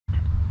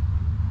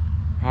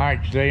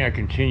Alright, today I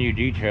continue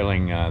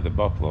detailing the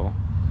buffalo.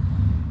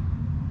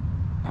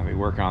 I'll be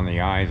working on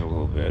the eyes a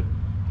little bit.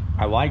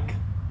 I like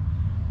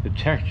the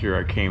texture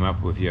I came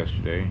up with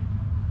yesterday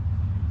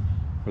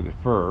for the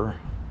fur,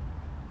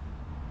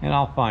 and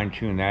I'll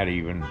fine-tune that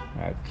even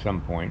at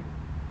some point.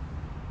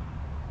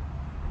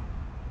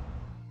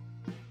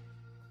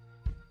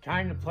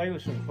 Time to play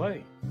with some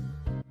clay.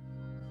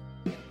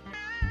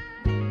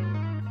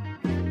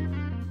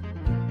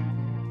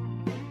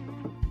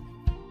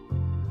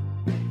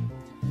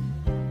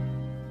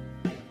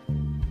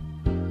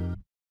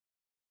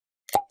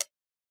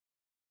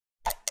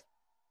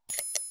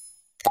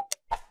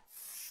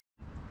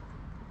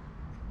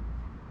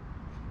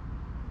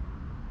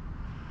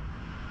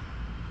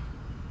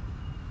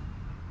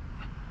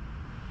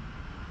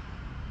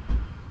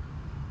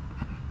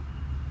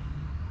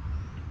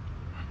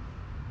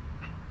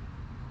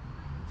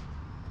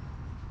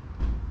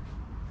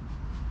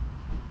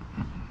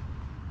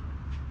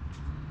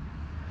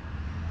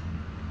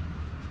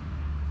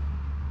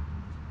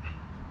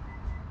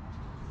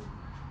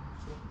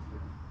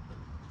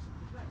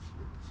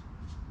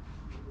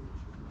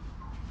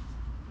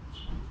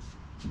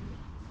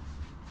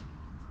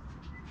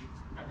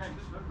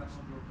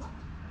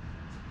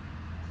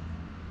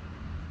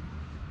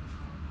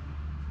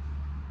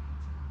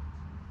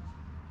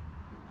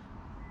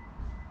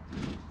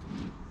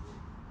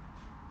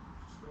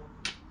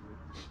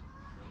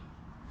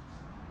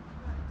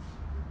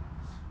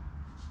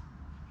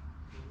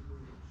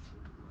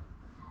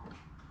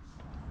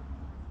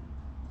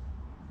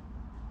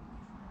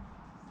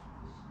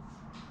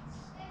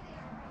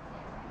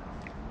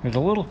 There's a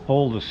little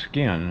fold of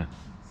skin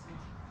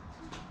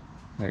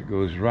that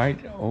goes right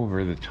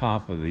over the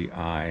top of the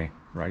eye,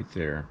 right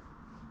there,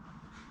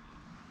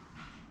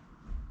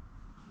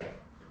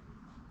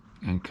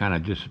 and kind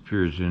of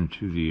disappears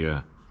into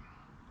the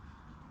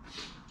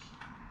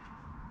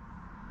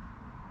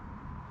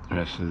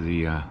rest of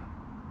the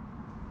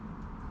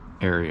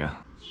area.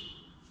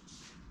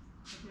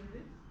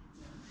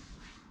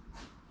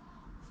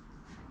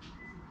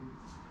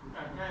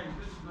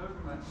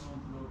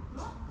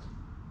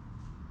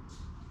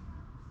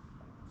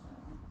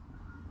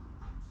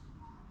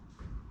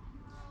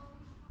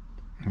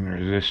 And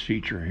there's this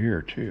feature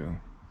here too,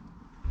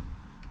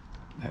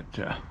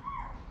 that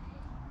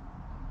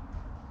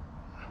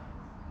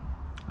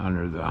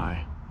under the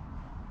eye.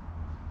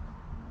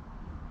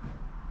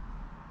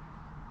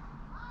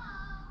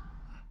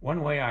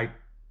 One way I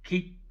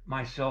keep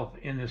myself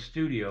in the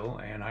studio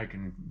and I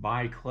can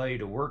buy clay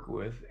to work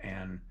with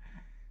and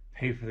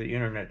pay for the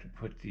internet to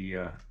put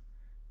the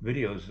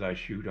videos that I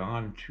shoot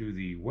on to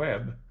the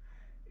web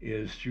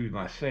is through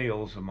my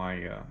sales of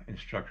my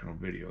instructional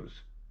videos.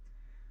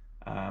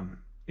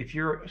 If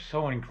you're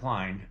so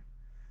inclined,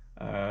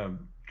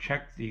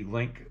 check the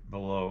link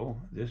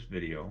below this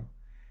video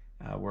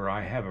where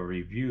I have a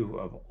review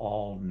of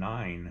all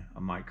 9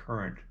 of my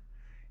current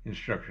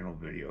instructional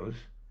videos,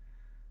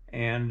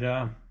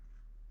 and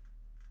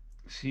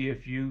see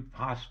if you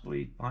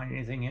possibly find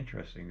anything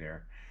interesting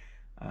there.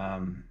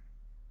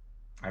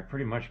 I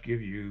pretty much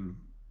give you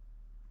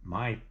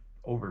my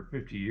over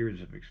 50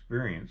 years of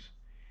experience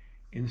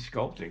in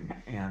sculpting,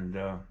 and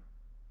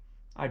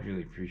I'd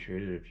really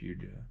appreciate it if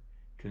you'd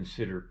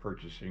consider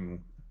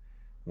purchasing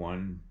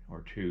 1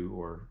 or 2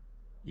 or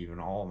even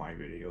all my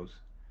videos.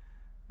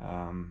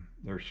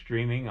 They're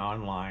streaming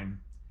online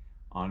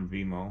on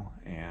Vimeo,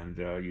 and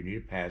you need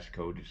a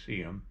passcode to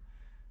see them,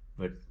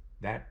 but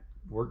that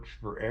works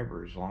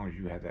forever as long as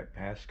you have that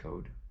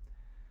passcode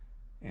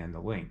and the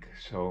link.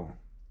 So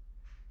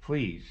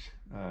please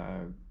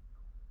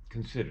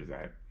consider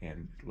that,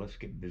 and let's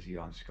get busy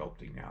on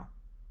sculpting now.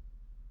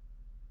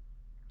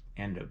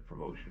 End of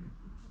promotion.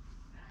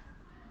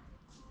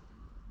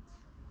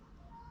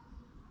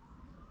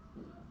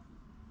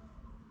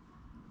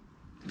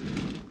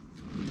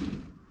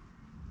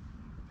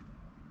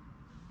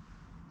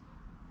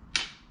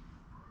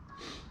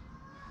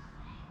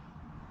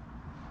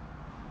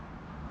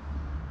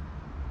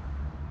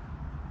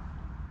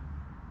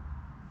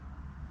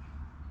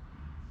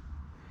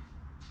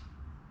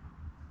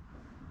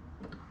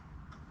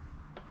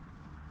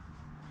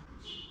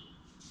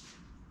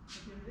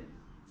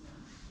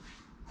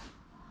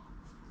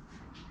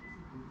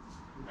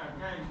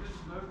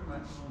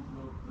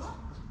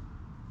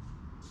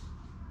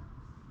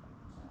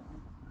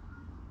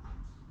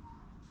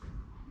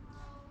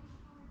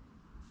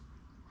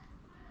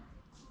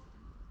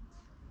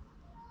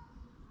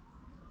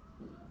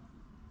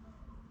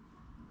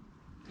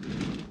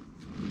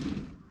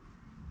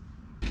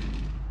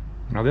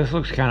 Now this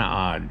looks kind of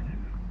odd,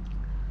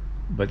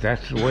 but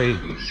that's the way.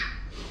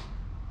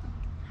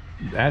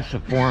 That's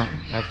the form.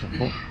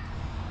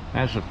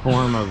 That's the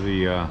form of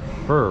the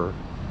fur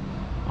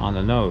on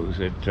the nose.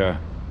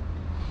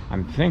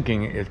 I'm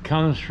thinking it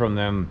comes from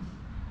them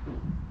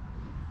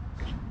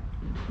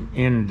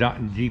in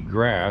deep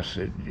grass.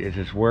 It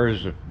just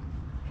wears the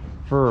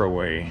fur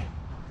away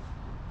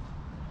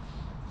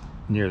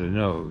near the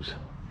nose.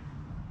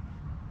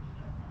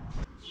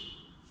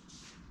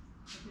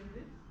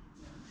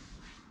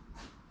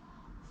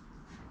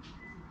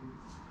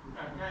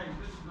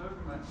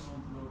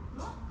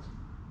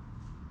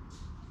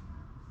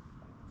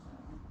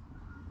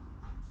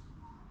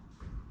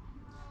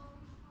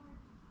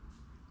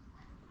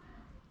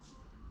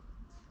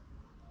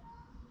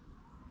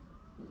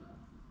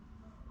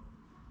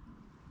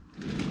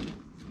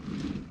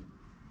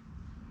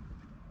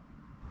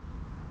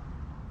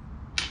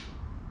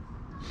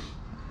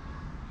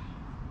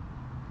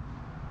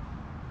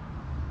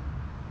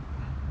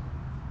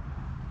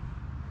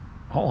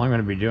 All I'm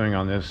going to be doing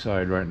on this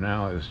side right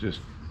now is just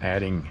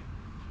adding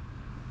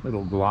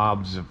little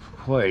globs of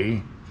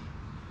clay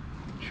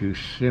to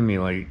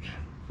simulate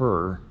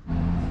fur.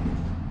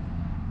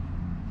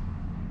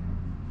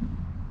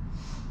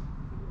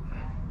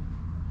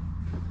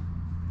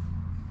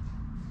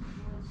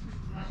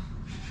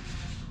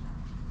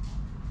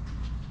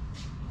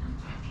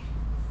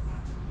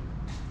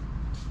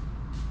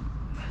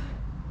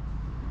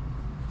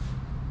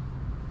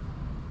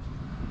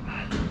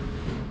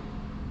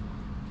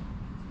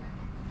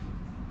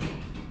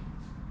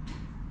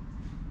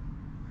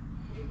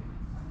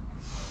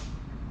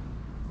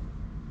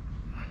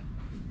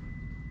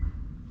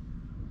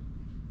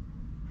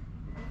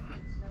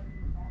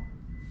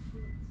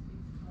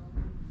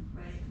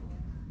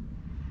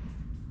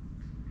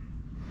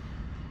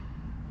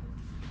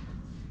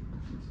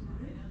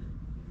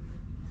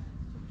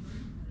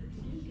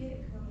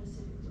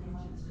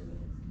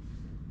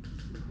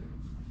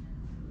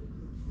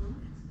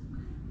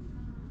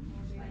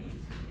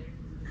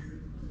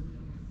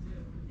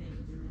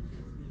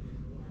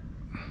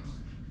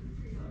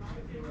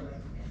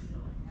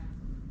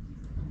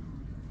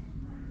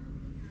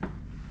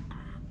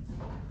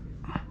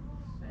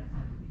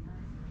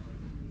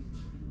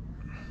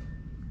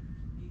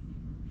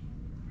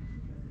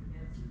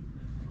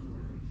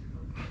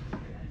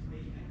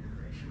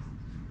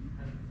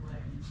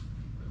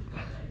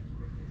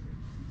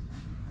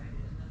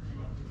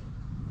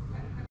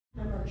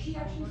 She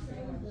actually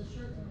sells the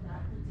shirts in the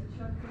back. It's a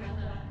truck full of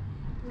that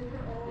with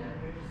her old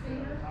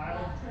Singer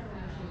treadle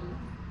machine.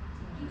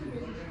 Keeps her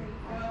busy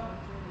 24/7.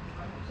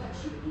 But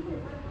she, even if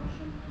I wash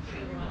them,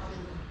 she will wash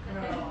them.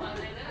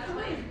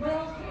 Somebody's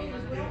well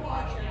cleaned, well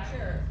washed, I'm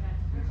sure.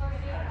 How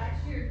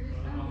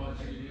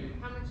much is it?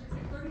 $35.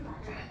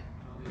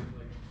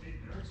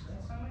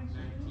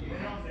 They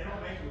don't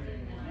make them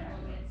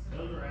anymore.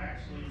 Those are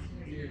actually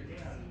made in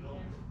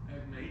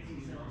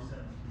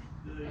 1877.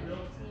 They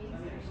built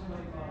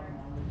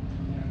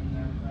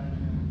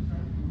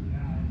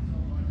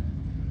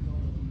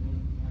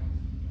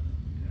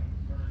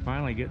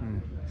Finally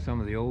getting some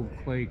of the old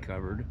clay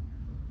covered.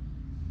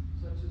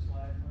 Such is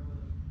life. I would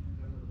have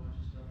ended up with a bunch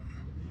of stuff.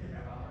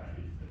 Yeah,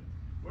 right.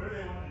 What do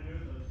they want to do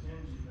with those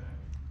tins, you think?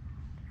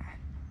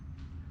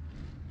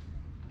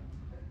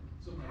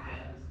 So my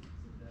dad is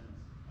a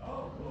dentist.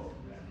 Oh, cool.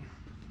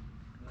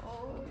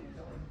 Oh,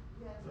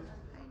 yes, I know.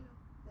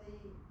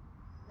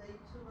 They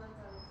two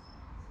bottles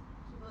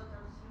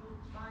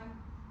you find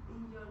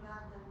in your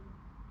garden.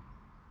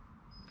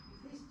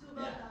 These two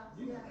bottles,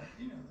 You know yeah. that.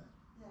 You know that.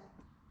 Yeah.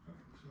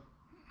 Okay, so.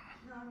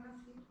 No, I'm not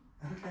kidding.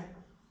 Okay.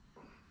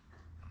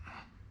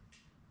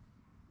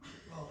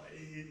 Well,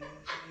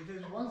 if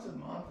it's once a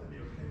month, it'd be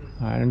okay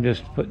with. I'm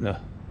just putting the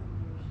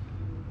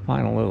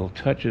final little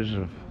touches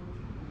of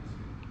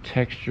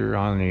texture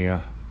on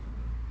the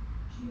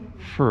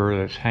fur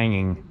that's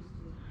hanging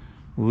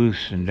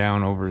loose and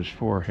down over his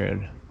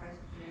forehead.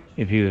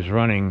 If he was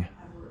running,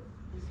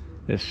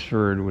 this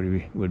fur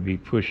would be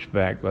pushed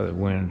back by the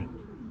wind.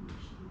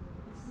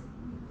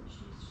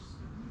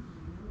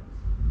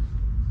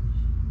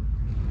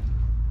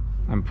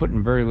 I'm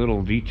putting very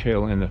little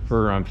detail in the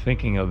fur. I'm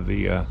thinking of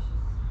the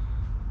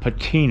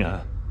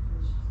patina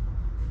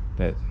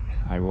that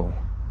I will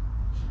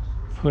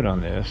put on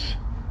this,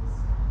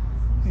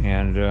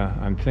 and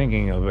I'm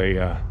thinking of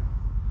a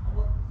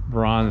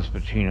bronze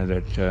patina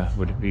that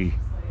would be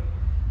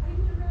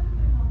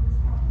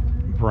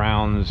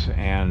browns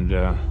and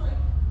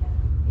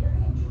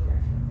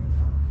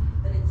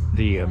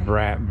the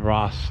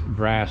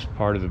brass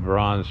part of the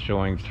bronze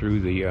showing through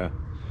the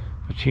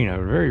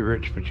patina, a very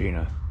rich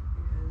patina.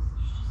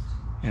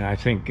 And I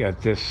think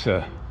that this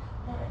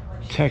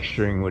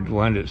texturing would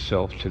lend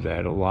itself to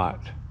that a lot.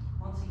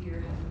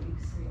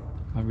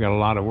 I've got a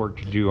lot of work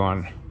to do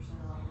on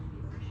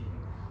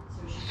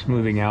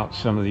smoothing out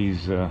some of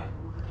these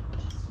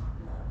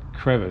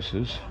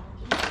crevices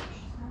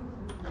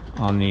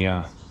on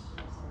the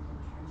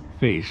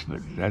face,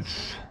 but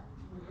that's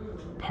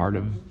part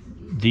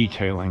of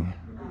detailing.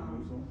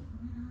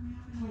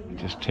 It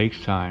just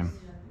takes time.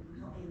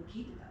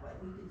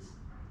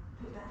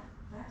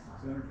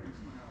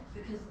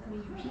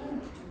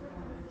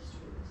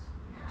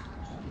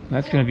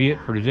 That's going to be it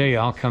for today.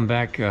 I'll come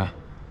back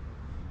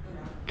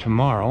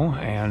tomorrow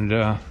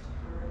and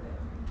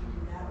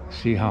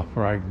see how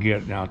far I can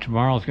get. Now,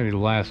 tomorrow's going to be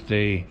the last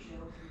day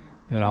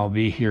that I'll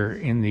be here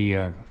in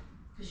the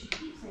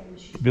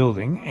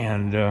building,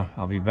 and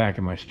I'll be back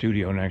in my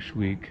studio next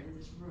week.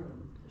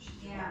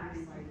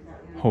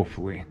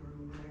 Hopefully.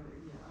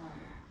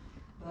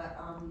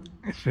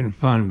 It's been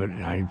fun, but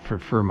I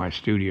prefer my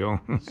studio.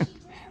 A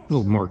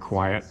little more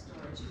quiet.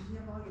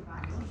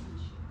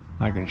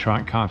 I can try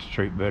and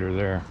concentrate better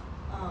there.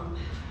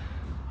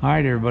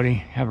 Alright everybody,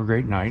 have a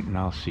great night, and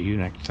I'll see you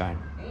next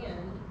time.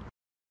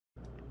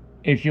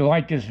 If you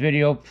like this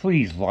video,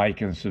 please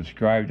like and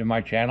subscribe to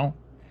my channel.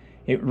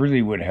 It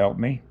really would help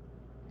me.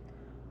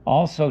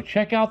 Also,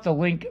 check out the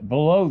link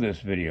below this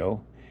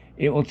video.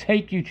 It will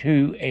take you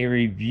to a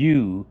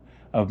review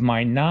of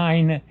my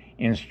 9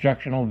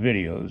 instructional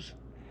videos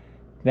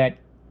that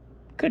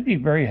could be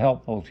very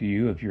helpful to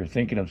you if you're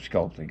thinking of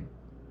sculpting.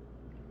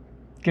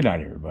 Good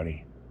night,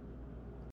 everybody.